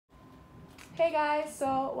Hey guys,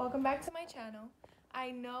 so welcome back to my channel.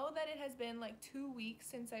 I know that it has been like 2 weeks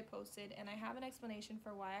since I posted and I have an explanation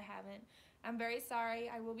for why I haven't. I'm very sorry.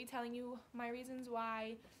 I will be telling you my reasons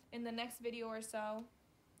why in the next video or so.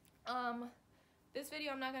 This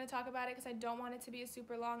video I'm not going to talk about it because I don't want it to be a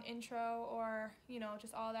super long intro or,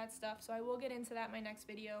 just all that stuff. So I will get into that in my next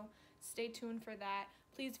video. Stay tuned for that.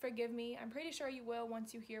 Please forgive me. I'm pretty sure you will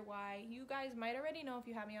once you hear why. You guys might already know if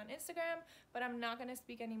you have me on Instagram, but I'm not going to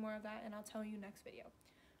speak any more of that and I'll tell you next video.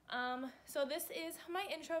 So this is my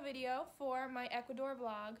intro video for my Ecuador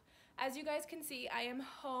vlog. As you guys can see, I am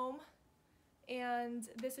home and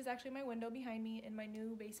this is actually my window behind me in my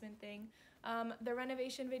new basement thing. The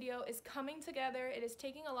renovation video is coming together. It is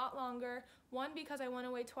taking a lot longer. One, because I went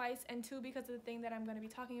away twice, and two, because of the thing that I'm going to be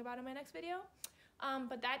talking about in my next video.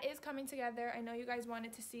 But that is coming together. I know you guys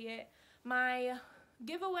wanted to see it. My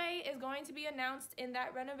giveaway is going to be announced in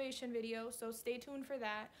that renovation video, so stay tuned for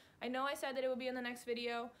that. I know I said that it would be in the next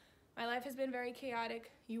video. My life has been very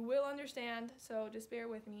chaotic. You will understand, so just bear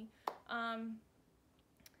with me.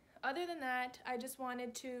 Other than that, I just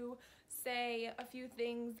wanted to say a few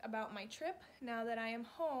things about my trip now that I am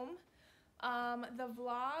home. The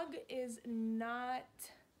vlog is not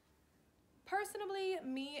personally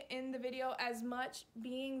me in the video as much,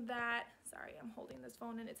 being that, sorry, I'm holding this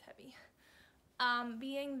phone and it's heavy.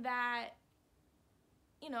 Being that,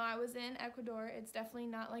 I was in Ecuador. It's definitely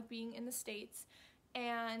not like being in the States,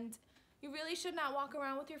 and you really should not walk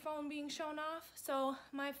around with your phone being shown off. So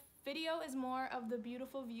my video is more of the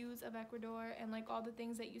beautiful views of Ecuador and like all the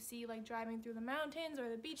things that you see, like driving through the mountains or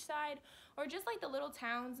the beach side or just like the little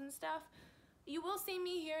towns and stuff. You will see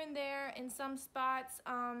me here and there in some spots.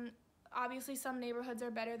 Obviously some neighborhoods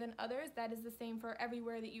are better than others. That is the same for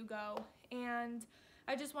everywhere that you go. And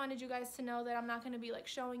I just wanted you guys to know that I'm not going to be like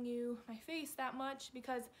showing you my face that much,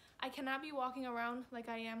 because I cannot be walking around like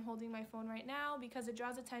I am holding my phone right now, because it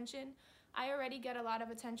draws attention. I already get a lot of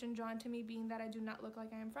attention drawn to me, being that I do not look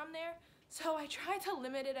like I am from there. So I try to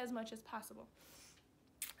limit it as much as possible.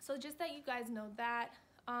 So just that you guys know that.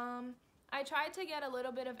 I tried to get a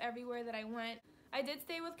little bit of everywhere that I went. I did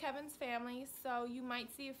stay with Kevin's family, so you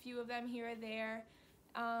might see a few of them here or there.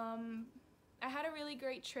 I had a really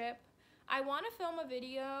great trip. I want to film a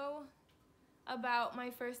video about my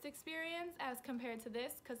first experience as compared to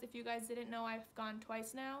this, because if you guys didn't know, I've gone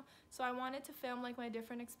twice now. So I wanted to film like my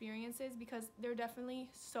different experiences, because they're definitely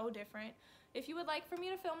so different. If you would like for me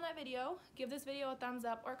to film that video, give this video a thumbs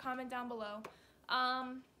up or comment down below.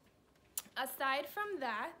 Aside from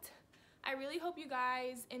that, I really hope you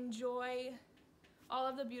guys enjoy all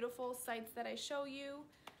of the beautiful sights that I show you.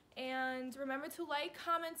 And remember to like,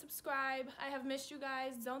 comment, subscribe. I have missed you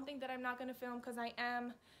guys. Don't think that I'm not going to film, because I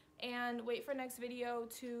am. And wait for next video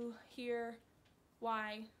to hear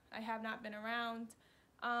why I have not been around.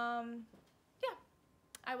 Yeah,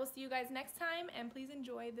 I will see you guys next time, and please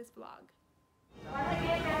enjoy this vlog.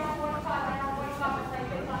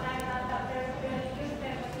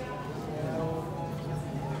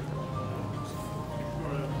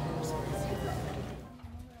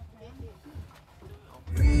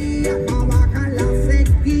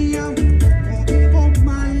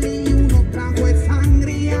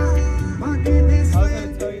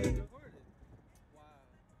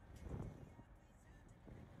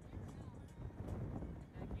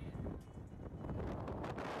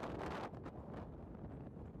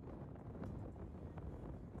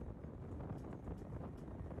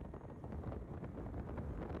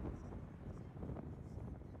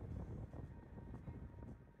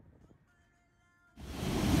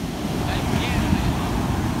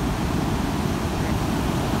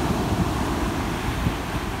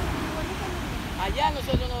 Allá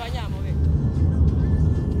nosotros nos bañamos, ¿qué?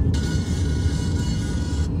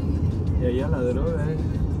 Y allá la droga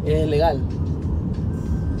Es legal.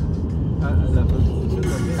 la prostitución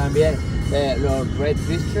también. También, los Red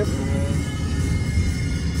District.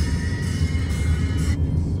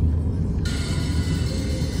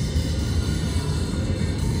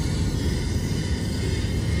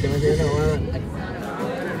 ¿Qué me tienes que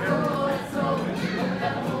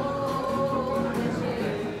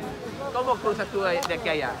 ¿Cómo cruzas tú de aquí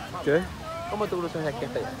a allá? ¿Qué? ¿Cómo tú cruzas de aquí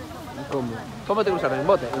hasta allá? ¿Cómo? ¿Cómo te cruzaron? ¿En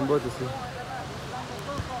bote? En bote, sí.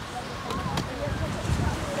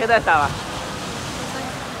 ¿Qué tal estaba?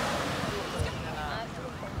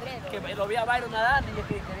 Que lo vi a Byron nadando y yo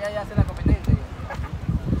quería ya hacer la competencia.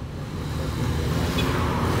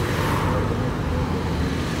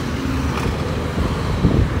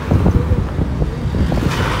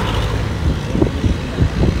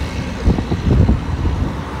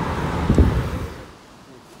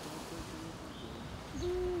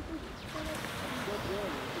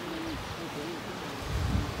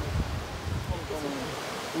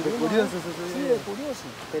 De curioso se Sí, subía. de curioso.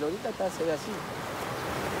 Pero ahorita se ve así.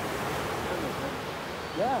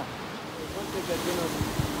 Ya. Que aquí no...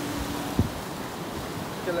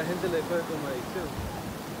 Que la gente le coge como adicción.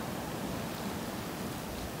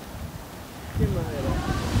 ¿Quién más era?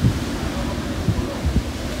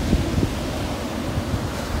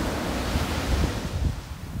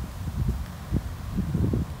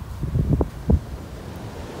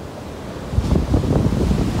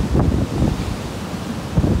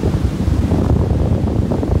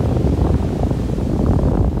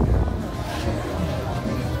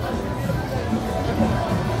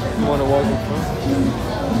 You want to walk in front?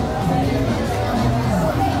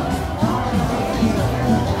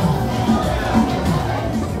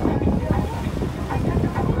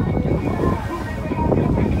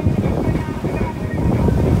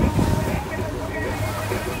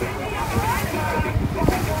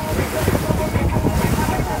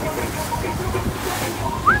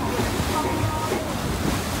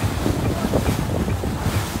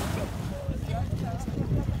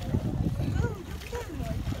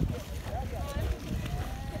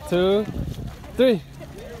 Two, three.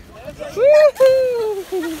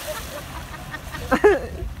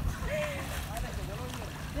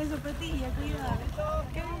 De sopetilla, cuidado.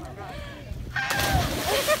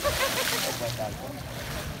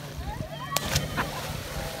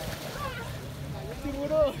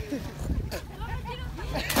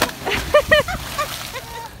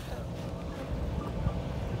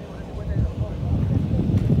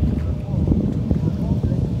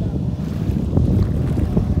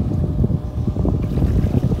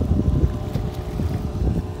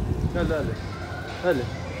 Dale, dale. Dale.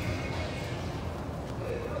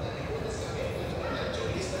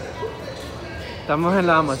 Estamos en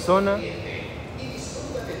la Amazonas.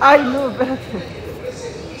 ¡Ay, no! Espérate.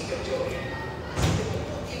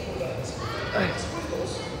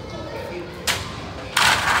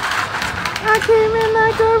 I came in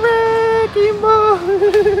like a wrecking ball.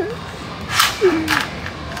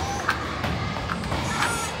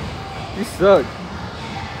 You suck.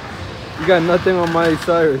 You got nothing on Miley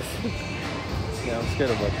Cyrus. Yeah, I'm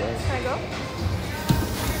scared about that. Can I go?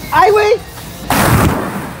 ¡Ay, güey!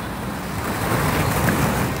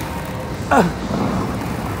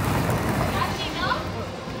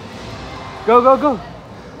 Go, go, go.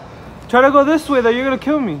 Try to go this way though, you're gonna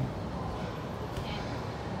kill me.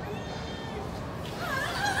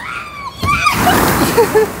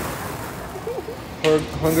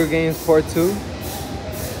 Hunger Games Part 2.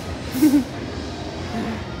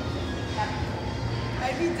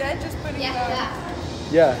 I'd be dead just putting it out.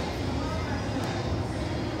 Yeah.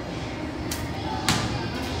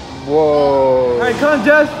 Whoa. Alright, come,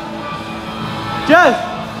 Jess. Jess!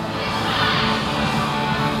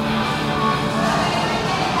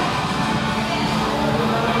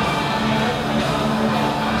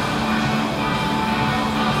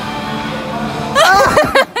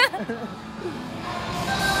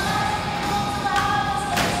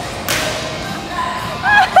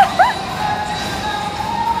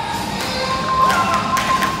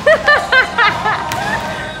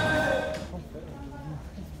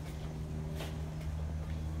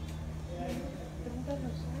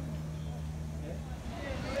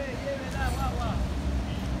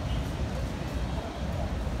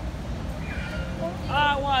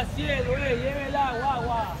 Agua, cielo, lleve el agua,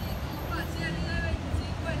 agua.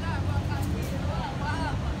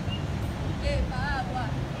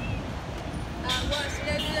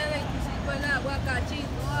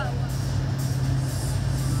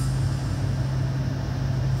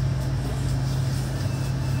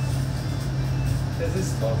 This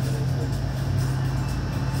is tough.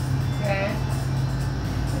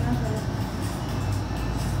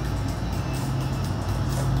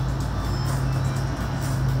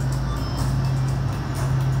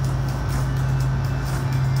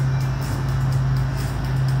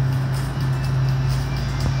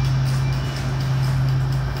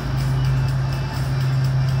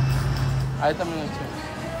 Ahí también lo eché.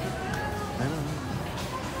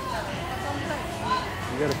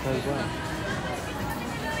 You gotta press down.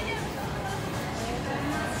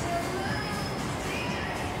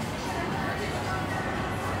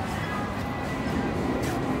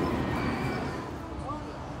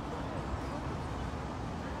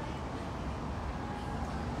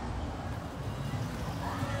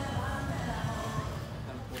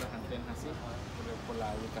 Están puras antenas así, por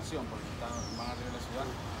la ubicación, porque van arriba de la ciudad.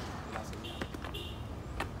 La señal.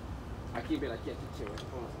 Aquí, mira, aquí, chévere.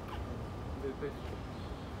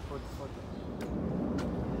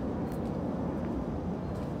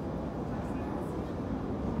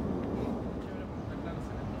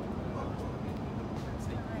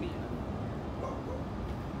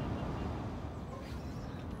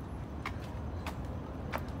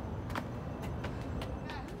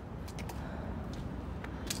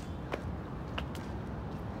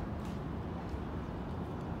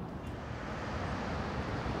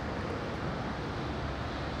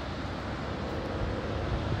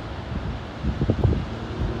 Ecuador. 1